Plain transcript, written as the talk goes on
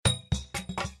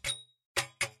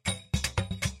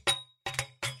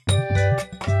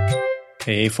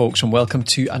Hey folks, and welcome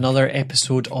to another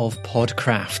episode of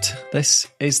Podcraft. This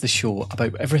is the show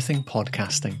about everything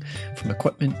podcasting, from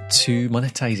equipment to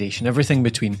monetization, everything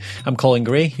between. I'm Colin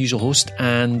Gray, usual host,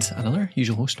 and another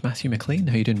usual host, Matthew McLean.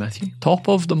 How you doing, Matthew? Top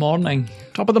of the morning.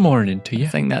 Top of the morning to you. I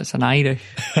think that's an Irish.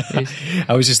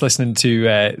 I was just listening to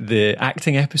the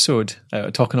acting episode,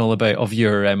 talking all about of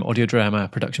your audio drama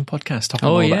production podcast, talking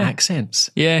all about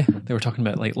accents. Yeah. They were talking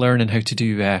about like learning how to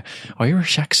do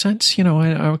Irish accents. You know,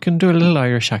 I can do a little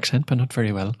Irish accent, but not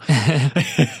very well.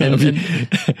 And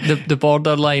the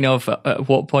borderline of at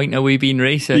what point are we being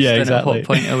racist, and at what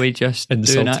point are we just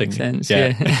insulting doing accents?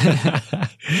 Yeah.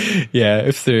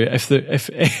 Yeah.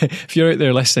 If you're out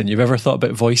there listening, you've ever thought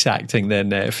about voice acting,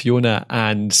 then Fiona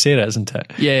and Sarah, isn't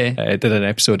it? Yeah. Did an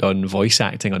episode on voice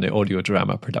acting on the audio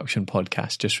drama production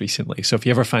podcast just recently. So if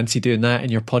you ever fancy doing that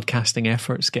in your podcasting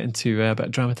efforts, get into a bit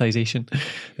of dramatization,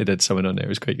 they did someone on there. It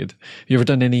was quite good. Have you ever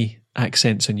done any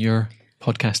accents in your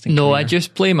podcasting No, career? I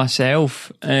just play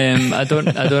myself. I don't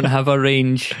have a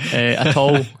range at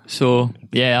all. So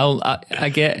yeah, I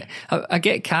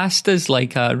get cast as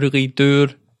like a really dour,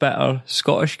 bitter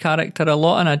Scottish character a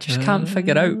lot, and I just can't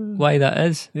figure out why that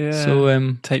is. Yeah. So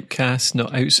typecast,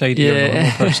 not outside of your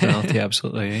normal personality.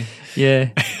 Absolutely. Yeah.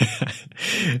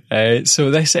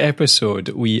 So this episode,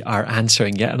 we are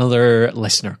answering yet another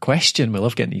listener question. We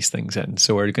love getting these things in.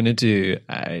 So we're going to do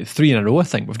 3 in a row, I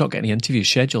think. We've not got any interviews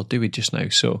scheduled, do we, just now?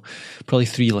 So probably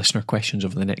 3 listener questions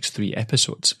over the next 3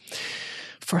 episodes.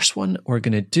 First one we're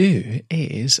going to do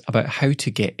is about how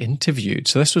to get interviewed.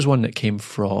 So this was one that came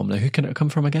from, now who can it come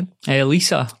from again?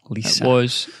 Lisa. Lisa. It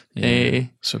was. Yeah.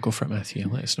 So go for it, Matthew.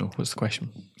 Let us know. What's the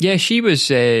question? Yeah, she was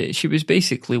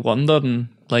basically wondering,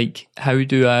 like, how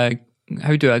do I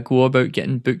go about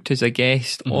getting booked as a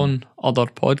guest on other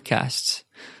podcasts?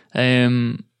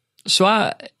 So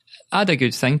I had a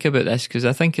good think about this because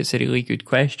I think it's a really good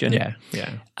question. Yeah.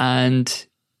 And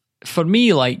for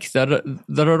me, like, there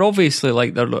are obviously,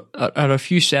 like, there are a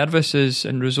few services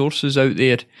and resources out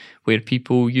there where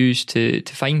people use to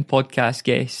find podcast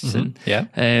guests.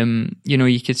 And, you know,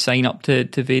 you could sign up to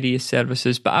various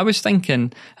services. But I was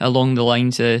thinking along the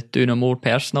lines of doing a more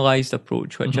personalised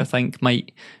approach, which I think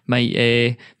might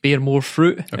bear more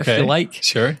fruit, if you like.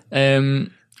 Sure.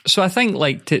 So I think,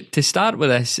 like, to start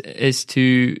with this is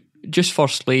to just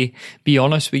firstly be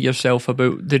honest with yourself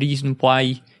about the reason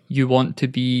why you want to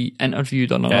be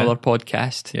interviewed on another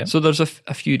podcast. Yeah. So there's a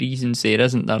few reasons there,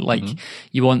 isn't there? Like,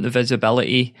 you want the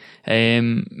visibility,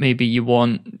 maybe you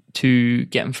want to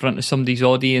get in front of somebody's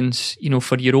audience, you know,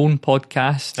 for your own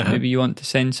podcast. Maybe you want to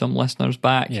send some listeners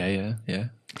back. Yeah.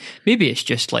 Maybe it's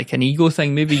just like an ego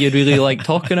thing. Maybe you really like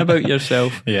talking about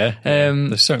yourself. Yeah.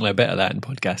 There's certainly a bit of that in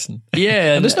podcasting.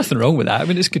 Yeah. And there's nothing wrong with that. I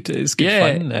mean, it's good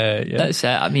fun. That's it.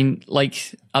 I mean,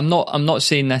 like, I'm not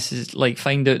saying this is like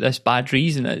find out this bad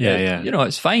reason. You know,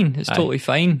 it's fine. It's totally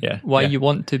fine why you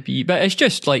want to be. But it's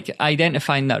just like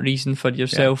identifying that reason for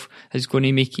yourself is going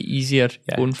to make it easier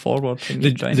going forward.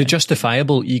 The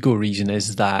justifiable ego reason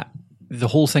is that the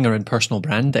whole thing around personal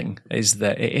branding is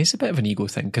that it is a bit of an ego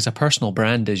thing, because a personal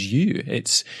brand is you.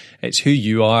 It's who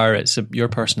you are. It's your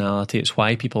personality. It's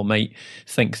why people might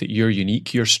think that you're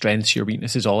unique, your strengths, your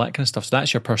weaknesses, all that kind of stuff. So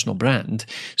that's your personal brand.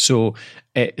 So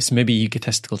it's maybe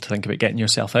egotistical to think about getting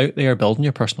yourself out there, building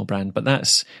your personal brand, but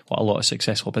that's what a lot of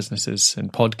successful businesses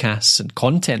and podcasts and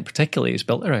content particularly is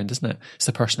built around, isn't it? It's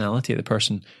the personality of the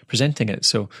person presenting it.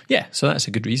 So so that's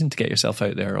a good reason to get yourself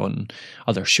out there on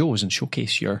other shows and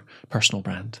showcase your personal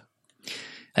brand.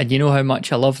 And you know how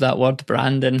much I love that word,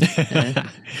 branding.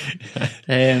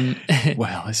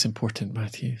 Well, it's important,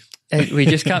 Matthew. We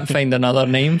just can't find another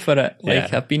name for it.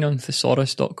 Like, I've been on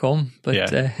thesaurus.com. But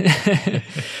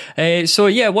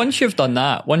so once you've done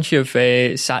that, once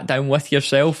you've sat down with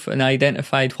yourself and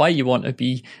identified why you want to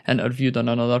be interviewed on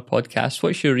another podcast,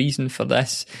 what's your reason for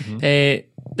this? The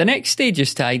next stage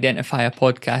is to identify a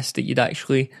podcast that you'd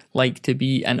actually like to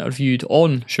be interviewed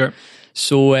on. Sure.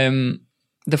 So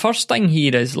the first thing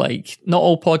here is, like, not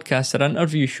all podcasts are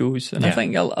interview shows. And I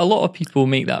think a lot of people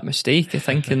make that mistake of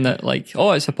thinking that, like,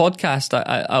 oh, it's a podcast,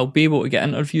 I'll be able to get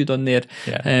interviewed on there.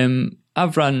 Yeah.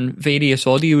 I've run various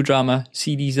audio drama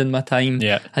series in my time.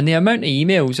 Yeah. And the amount of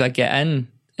emails I get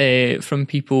in from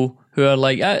people who are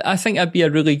like, I think I'd be a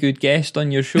really good guest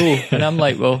on your show. And I'm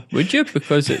like, well, would you?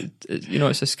 Because it's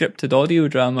a scripted audio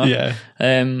drama. Yeah.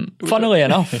 Funnily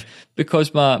enough,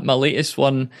 because my latest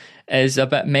one is a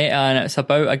bit meta and it's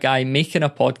about a guy making a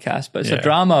podcast, but it's a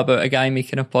drama about a guy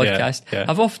making a podcast.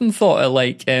 I've often thought of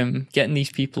like getting these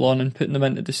people on and putting them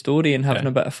into the story and having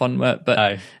a bit of fun with it,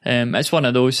 but it's one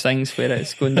of those things where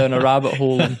it's going down a rabbit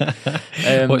hole.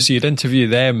 And, so you'd interview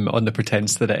them on the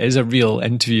pretense that it is a real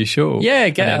interview show? Yeah,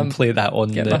 play that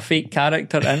on my fake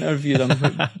character to interview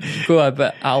them. Go a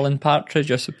bit Alan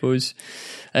Partridge, I suppose.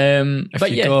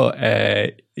 Because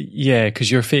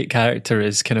your fake character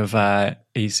is kind of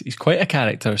he's quite a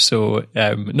character. So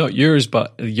not yours,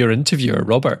 but your interviewer,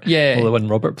 Robert. Yeah, the one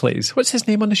Robert plays. What's his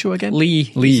name on the show again? Lee.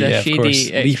 He's a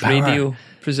shady ex-radio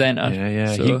presenter.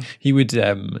 Yeah. So. He would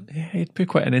he'd be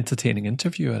quite an entertaining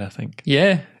interviewer, I think.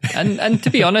 Yeah, and to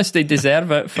be honest, they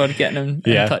deserve it for getting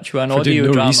in touch with an audio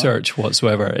doing drama. Research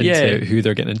whatsoever into who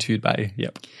they're getting interviewed by.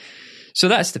 Yep. So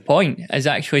that's the point, is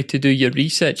actually to do your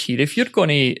research here. If you're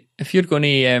going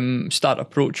to start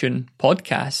approaching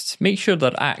podcasts, make sure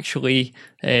they're actually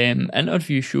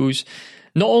interview shows.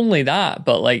 Not only that,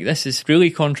 but like, this is really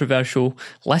controversial.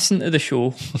 Listen to the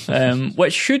show,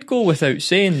 which should go without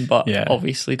saying, but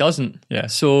obviously doesn't. Yeah.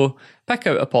 So pick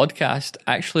out a podcast,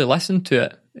 actually listen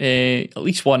to it. At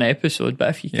least one episode, but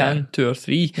if you can, 2 or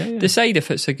 3. Decide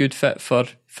if it's a good fit for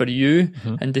you,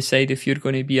 and decide if you're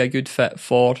going to be a good fit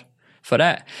for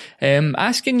it.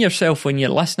 Asking yourself when you're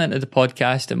listening to the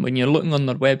podcast and when you're looking on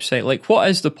their website, like, what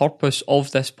is the purpose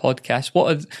of this podcast?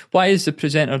 Why is the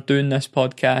presenter doing this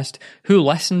podcast? Who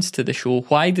listens to the show?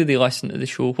 Why do they listen to the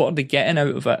show? What are they getting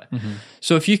out of it?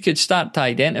 So if you could start to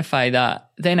identify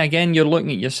that, then again, you're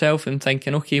looking at yourself and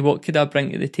thinking, okay, what could I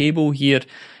bring to the table here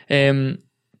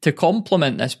to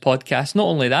complement this podcast? Not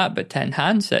only that, but to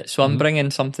enhance it. So I'm bringing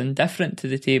something different to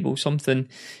the table, something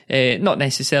not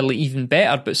necessarily even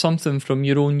better, but something from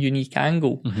your own unique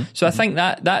angle. So I think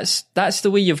that's the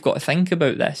way you've got to think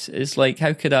about this, is like,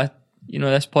 how could I,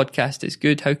 this podcast is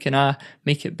good, how can I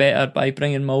make it better by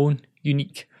bringing my own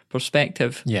unique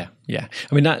perspective? Yeah. I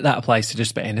mean, that applies to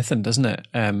just about anything, doesn't it?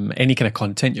 Any kind of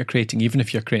content you're creating, even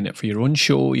if you're creating it for your own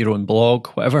show, your own blog,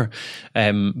 whatever.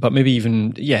 But maybe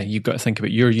even, you've got to think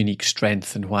about your unique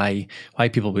strength and why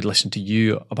people would listen to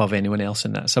you above anyone else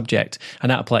in that subject.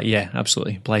 And that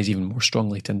absolutely applies even more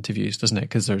strongly to interviews, doesn't it?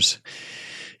 Because there's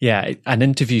an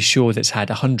interview show that's had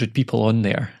 100 people on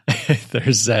there.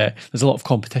 there's a lot of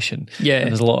competition. Yeah,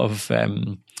 and there's a lot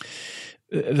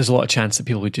of chance that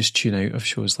people would just tune out of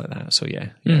shows like that. So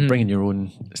bringing your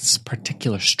own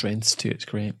particular strengths to it's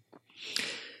great.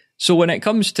 So when it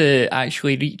comes to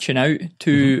actually reaching out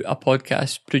to a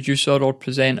podcast producer or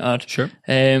presenter, sure.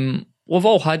 We've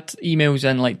all had emails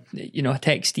in, like, a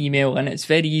text email, and it's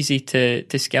very easy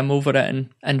to skim over it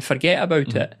and forget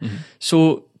about it.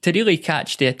 So to really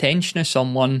catch the attention of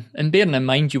someone, and bearing in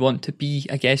mind you want to be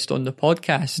a guest on the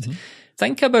podcast,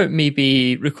 think about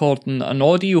maybe recording an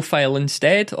audio file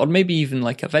instead, or maybe even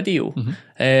like a video,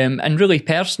 and really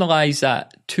personalise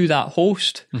that to that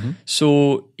host.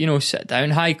 So, sit down,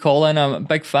 hi Colin, I'm a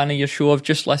big fan of your show, I've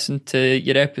just listened to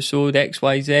your episode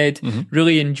XYZ,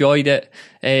 really enjoyed it.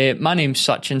 My name's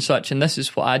such and such, and this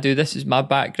is what I do, this is my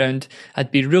background. I'd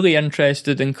be really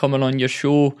interested in coming on your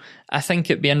show. I think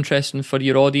it'd be interesting for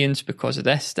your audience because of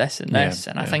this, and this,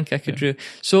 and I think I could do.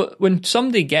 So when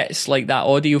somebody gets like that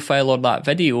audio file or that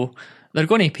video, they're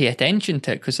going to pay attention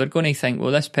to it, because they're going to think,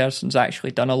 well, this person's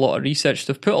actually done a lot of research,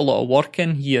 they've put a lot of work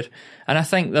in here. And I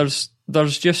think there's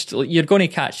just, you're going to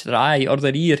catch their eye or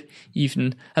their ear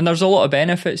even, and there's a lot of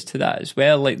benefits to that as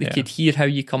well. Like, they could hear how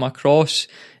you come across,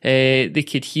 they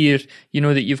could hear,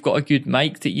 that you've got a good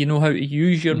mic, that you know how to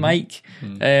use your mic.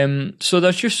 So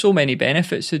there's just so many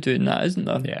benefits to doing that, isn't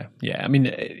there? I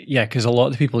mean, because a lot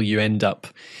of the people you end up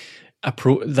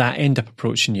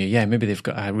approaching you, maybe they've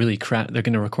got a really they're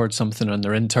going to record something on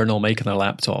their internal mic on their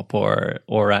laptop,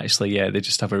 or actually they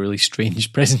just have a really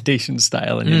strange presentation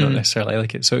style and you don't necessarily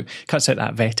like it. So it cuts out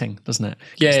that vetting, doesn't it?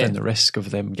 Cuts down the risk of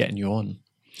them getting you on.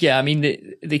 Yeah, I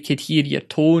mean, they could hear your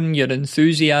tone, your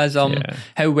enthusiasm,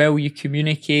 how well you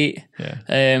communicate.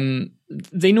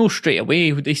 They know straight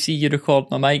away. They see you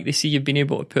recording a mic, they see you've been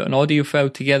able to put an audio file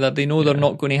together. They know they're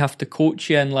not going to have to coach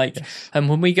you and and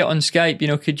when we get on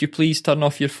Skype, could you please turn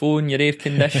off your phone, your air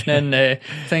conditioning,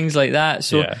 things like that.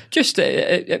 So just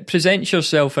it presents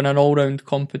yourself in an all-round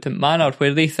competent manner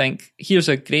where they think, here's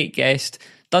a great guest,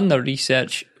 done their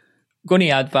research, going to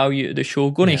add value to the show,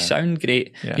 going to sound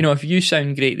great. If you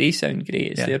sound great, they sound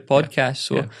great. It's their podcast.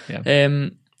 So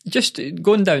just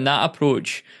going down that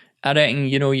approach, I reckon,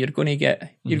 you're going to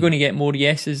get more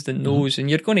yeses than nos,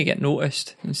 and you're going to get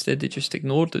noticed instead of just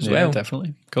ignored as well.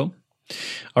 Definitely. Cool.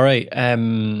 All right.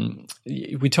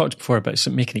 We talked before about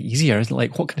making it easier.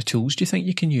 Like, what kind of tools do you think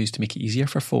you can use to make it easier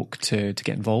for folk to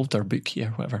get involved or book you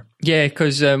or whatever? Yeah,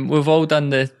 because we've all done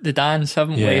the dance,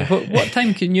 haven't we? What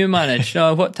time can you manage?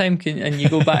 No, what time and you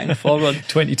go back and forward.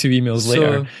 22 emails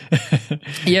later.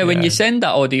 When you send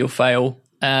that audio file,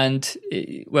 and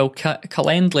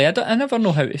Calendly, I never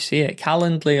know how to say it.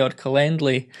 Calendly or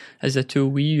Calendly is a tool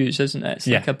we use, isn't it? It's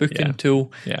like a booking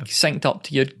tool synced up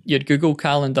to your Google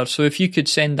Calendar. So if you could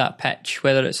send that pitch,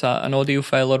 whether it's an audio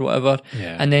file or whatever,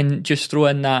 and then just throw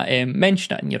in that,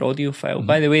 mention it in your audio file. Mm-hmm.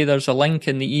 By the way, there's a link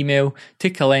in the email to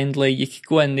Calendly. You could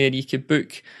go in there, you could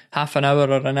book half an hour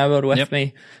or an hour with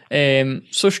me.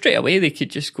 So straight away they could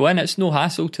just go in. It's no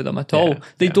hassle to them at all.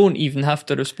 They don't even have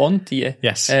to respond to you.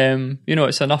 Yes.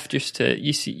 It's enough just to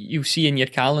you'll see in your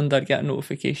calendar, get a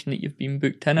notification that you've been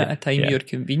booked in at a time of your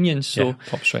convenience. So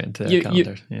pops right into their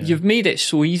calendar. You've made it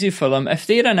so easy for them. If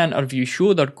they're an interview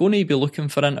show, they're going to be looking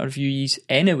for interviewees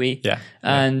anyway.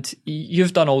 And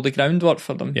you've done all the groundwork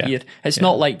for them here. It's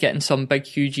not like getting some big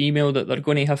huge email that they're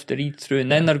going to have to read through,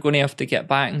 and then they're going to have to get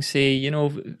back and say,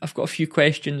 I've got a few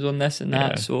questions on this and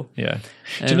that. So do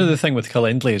you know the thing with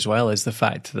Calendly as well is the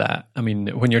fact that, I mean,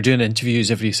 when you're doing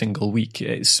interviews every single week,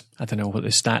 it's, I don't know what the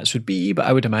stats would be, but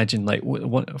I would imagine, like,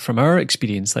 from our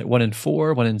experience, like 1 in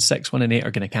 4, 1 in 6, 1 in 8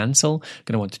 are going to cancel,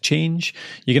 going to want to change.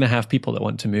 You're going to have people that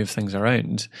want to move things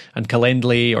around, and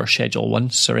Calendly or Schedule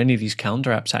Once or any of these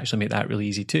calendar apps actually make that really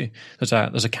easy too.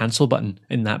 There's a cancel button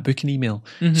in that booking email,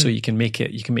 so you can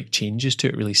make changes to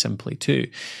it really simply too.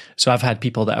 So I've had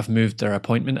people that have moved their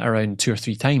appointment around 2 or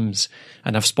 3 times,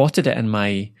 and I've spotted it in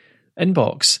my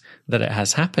inbox that it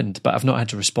has happened, but I've not had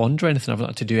to respond or anything. I've not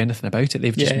had to do anything about it.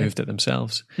 They've just moved it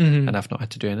themselves, and I've not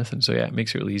had to do anything. So it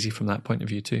makes it really easy from that point of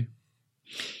view too.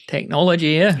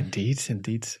 Technology,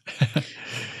 Indeed.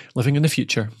 Living in the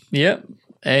future. Yep.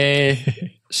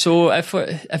 So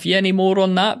if you any more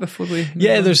on that before we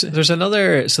there's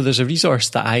a resource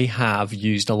that I have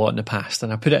used a lot in the past,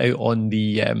 and I put it out on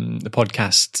the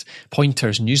podcast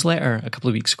pointers newsletter a couple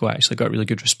of weeks ago. I actually got a really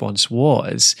good response.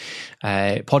 Was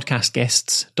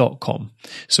podcastguests.com.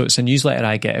 So it's a newsletter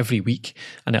I get every week,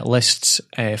 and it lists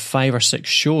 5 or 6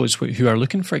 shows who are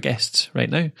looking for guests right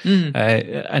now,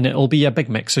 and it'll be a big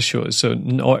mix of shows. So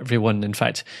not everyone, in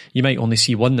fact, you might only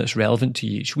see one that's relevant to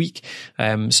you each week.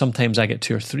 Sometimes I get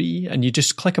 2 or 3, and you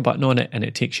just click a button on it and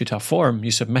it takes you to a form. You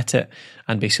submit it,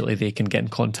 and basically they can get in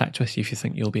contact with you if you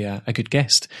think you'll be a good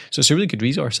guest. So it's a really good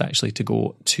resource actually to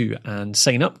go to and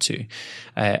sign up to.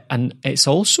 And it's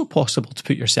also possible to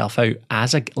put yourself out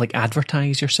as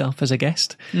advertise yourself as a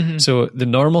guest. So the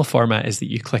normal format is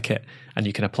that you click it and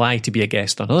you can apply to be a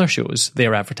guest on other shows.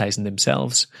 They're advertising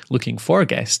themselves, looking for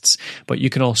guests, but you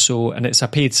can also, and it's a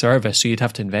paid service, so you'd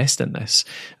have to invest in this.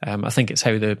 I think it's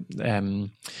how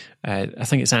I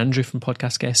think it's Andrew from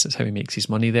Podcast Guests. That's how he makes his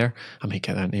money there. I might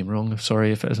get that name wrong. I'm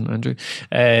sorry if it isn't Andrew.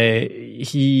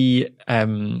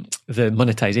 The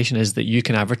monetization is that you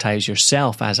can advertise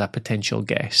yourself as a potential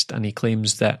guest, and he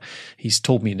claims that he's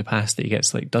told me in the past that he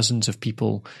gets like dozens of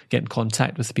people get in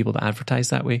contact with the people that advertise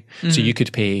that way. So you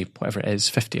could pay whatever it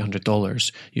is, $50,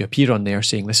 $100. You appear on there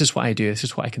saying, this is what I do, this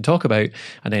is what I can talk about,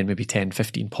 and then maybe 10,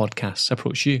 15 podcasts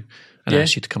approach you and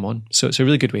ask you to come on. So it's a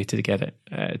really good way to get it,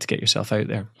 to get yourself out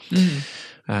there.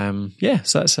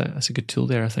 So that's a good tool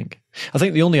there, I think. I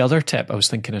think the only other tip I was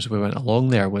thinking as we went along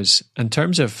there was, in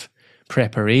terms of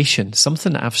preparation,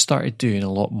 something that I've started doing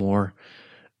a lot more,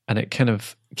 and it kind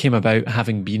of came about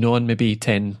having been on maybe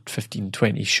 10, 15,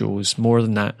 20 shows, more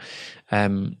than that.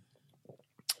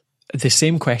 The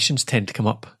same questions tend to come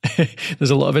up.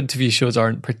 There's a lot of interview shows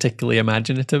aren't particularly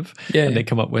imaginative, and they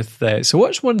come up with, so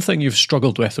what's one thing you've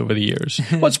struggled with over the years?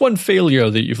 What's one failure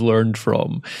that you've learned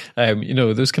from?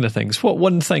 Those kind of things. What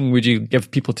one thing would you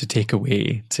give people to take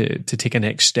away to take a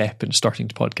next step in starting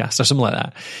to podcast or something like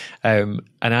that? And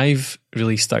I've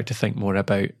really started to think more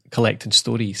about collecting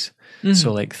stories.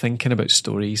 So like thinking about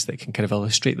stories that can kind of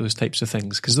illustrate those types of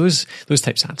things, because those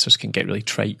types of answers can get really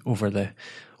trite over the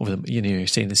you're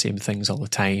saying the same things all the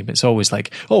time. It's always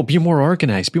like, oh, be more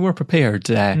organized, be more prepared.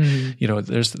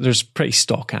 There's pretty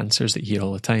stock answers that you hear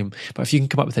all the time. But if you can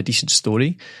come up with a decent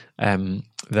story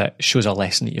that shows a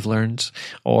lesson that you've learned,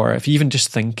 or if you even just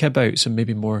think about some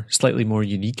maybe slightly more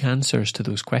unique answers to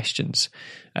those questions,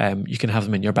 you can have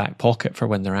them in your back pocket for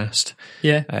when they're asked.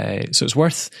 So it's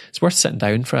worth sitting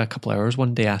down for a couple of hours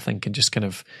one day, I think, and just kind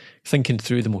of thinking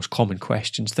through the most common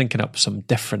questions, thinking up some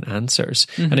different answers,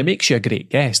 and it makes you a great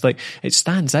guest. Like, it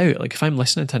stands out. Like, if I'm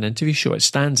listening to an interview show, it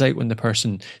stands out when the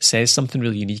person says something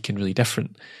really unique and really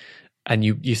different. and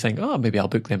you think, oh, maybe I'll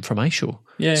book them for my show.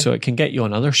 Yeah. So it can get you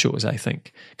on other shows, I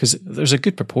think, because there's a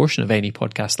good proportion of any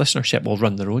podcast listenership will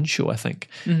run their own show, I think.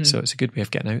 So it's a good way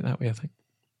of getting out that way, I think.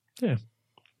 Yeah.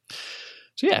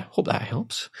 So yeah, hope that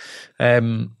helps.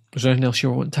 Was there anything else you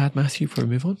were wanting to add, Matthew, before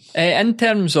we move on? In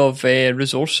terms of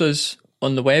resources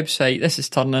on the website, this is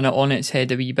turning it on its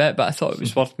head a wee bit, but I thought it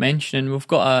was worth mentioning. We've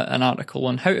got an article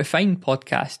on how to find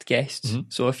podcast guests.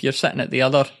 So if you're sitting at the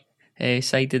other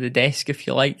side of the desk, if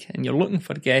you like, and you're looking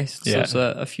for guests, there's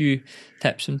a few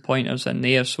tips and pointers in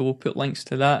there. So we'll put links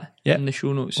to that in the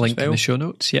show notes Link as well. in the show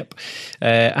notes, yep.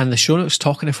 And the show notes,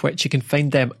 talking of which, you can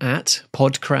find them at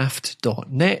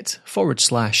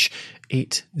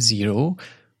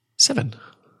podcraft.net/807.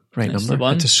 Right That's number. the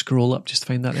one. I had to scroll up just to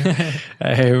find that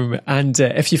there. And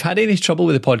if you've had any trouble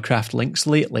with the Podcraft links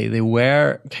lately, they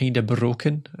were kind of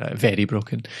broken, very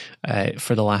broken,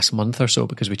 for the last month or so,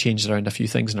 because we changed around a few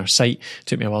things on our site. It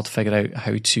took me a while to figure out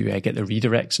how to get the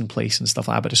redirects in place and stuff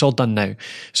like that, but it's all done now.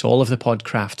 So all of the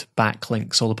Podcraft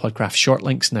backlinks, all the Podcraft short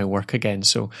links now work again.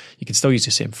 So you can still use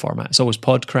the same format. It's always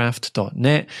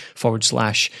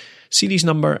podcraft.net/series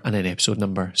number and then episode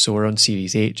number. So we're on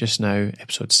series 8 just now,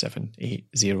 episode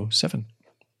 7807.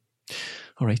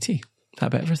 Alrighty, that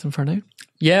about everything for now?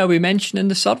 Yeah, we mentioned in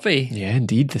the survey. Yeah,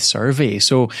 indeed, the survey.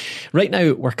 So right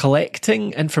now we're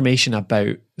collecting information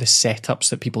about the setups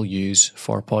that people use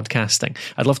for podcasting.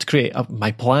 I'd love to create,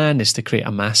 my plan is to create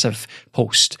a massive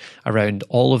post around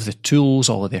all of the tools,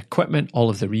 all of the equipment, all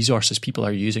of the resources people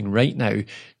are using right now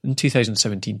in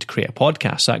 2017 to create a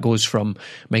podcast. That goes from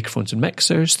microphones and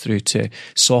mixers through to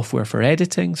software for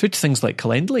editing, through to things like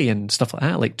Calendly and stuff like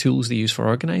that, like tools they use for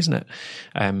organising it.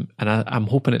 And I'm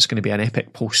hoping it's going to be an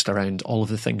epic post around all of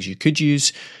the things you could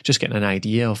use, just getting an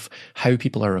idea of how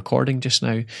people are recording just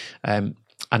now.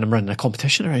 And I'm running a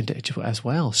competition around it as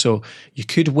well. So you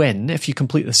could win, if you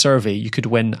complete the survey, you could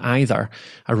win either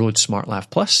a Rode SmartLav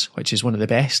Plus, which is one of the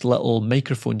best little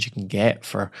microphones you can get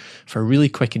for really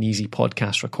quick and easy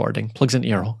podcast recording. Plugs into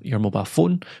your mobile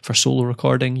phone for solo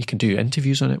recording. You can do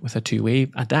interviews on it with a two-way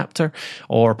adapter,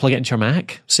 or plug it into your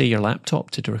Mac, say your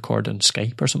laptop, to record on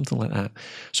Skype or something like that.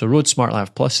 So Rode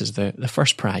SmartLav Plus is the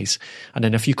first prize. And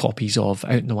then a few copies of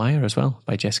Out in the Wire as well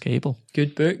by Jessica Abel.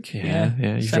 Good book.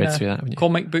 Yeah, you've read through that, haven't you?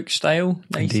 Comic book style,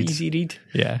 nice, Indeed. easy read.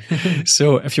 Yeah.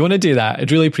 So if you want to do that,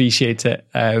 I'd really appreciate it.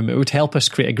 It would help us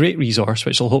create a great resource,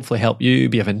 which will hopefully help you,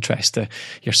 be of interest to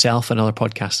yourself and other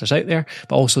podcasters out there,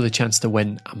 but also the chance to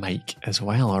win a mic as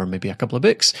well, or maybe a couple of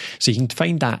books. So you can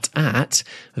find that at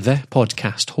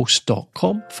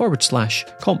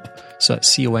thepodcasthost.com/comp. So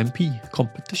that's COMP,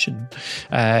 competition.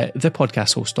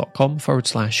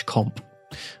 Thepodcasthost.com/comp.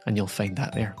 And you'll find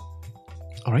that there.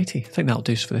 Alrighty, I think that'll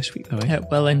do us for this week, though.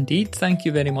 It will indeed. Thank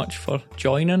you very much for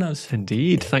joining us.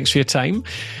 Indeed. Thanks for your time.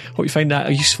 Hope you find that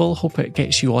useful. Hope it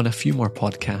gets you on a few more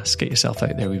podcasts. Get yourself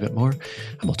out there a wee bit more.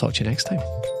 And we'll talk to you next time.